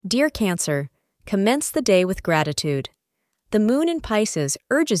Dear Cancer, commence the day with gratitude. The moon in Pisces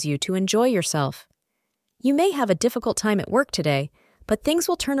urges you to enjoy yourself. You may have a difficult time at work today, but things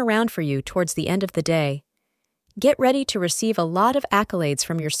will turn around for you towards the end of the day. Get ready to receive a lot of accolades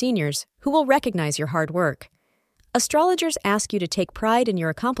from your seniors who will recognize your hard work. Astrologers ask you to take pride in your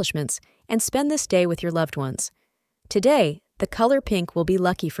accomplishments and spend this day with your loved ones. Today, the color pink will be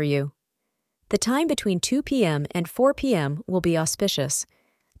lucky for you. The time between 2 p.m. and 4 p.m. will be auspicious.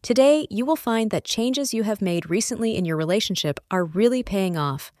 Today, you will find that changes you have made recently in your relationship are really paying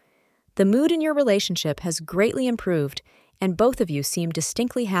off. The mood in your relationship has greatly improved, and both of you seem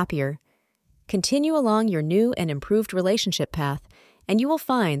distinctly happier. Continue along your new and improved relationship path, and you will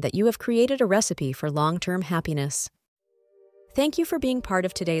find that you have created a recipe for long-term happiness. Thank you for being part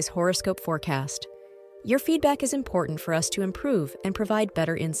of today's horoscope forecast. Your feedback is important for us to improve and provide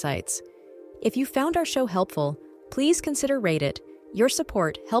better insights. If you found our show helpful, please consider rate it. Your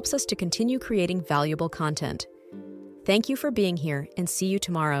support helps us to continue creating valuable content. Thank you for being here, and see you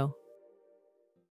tomorrow.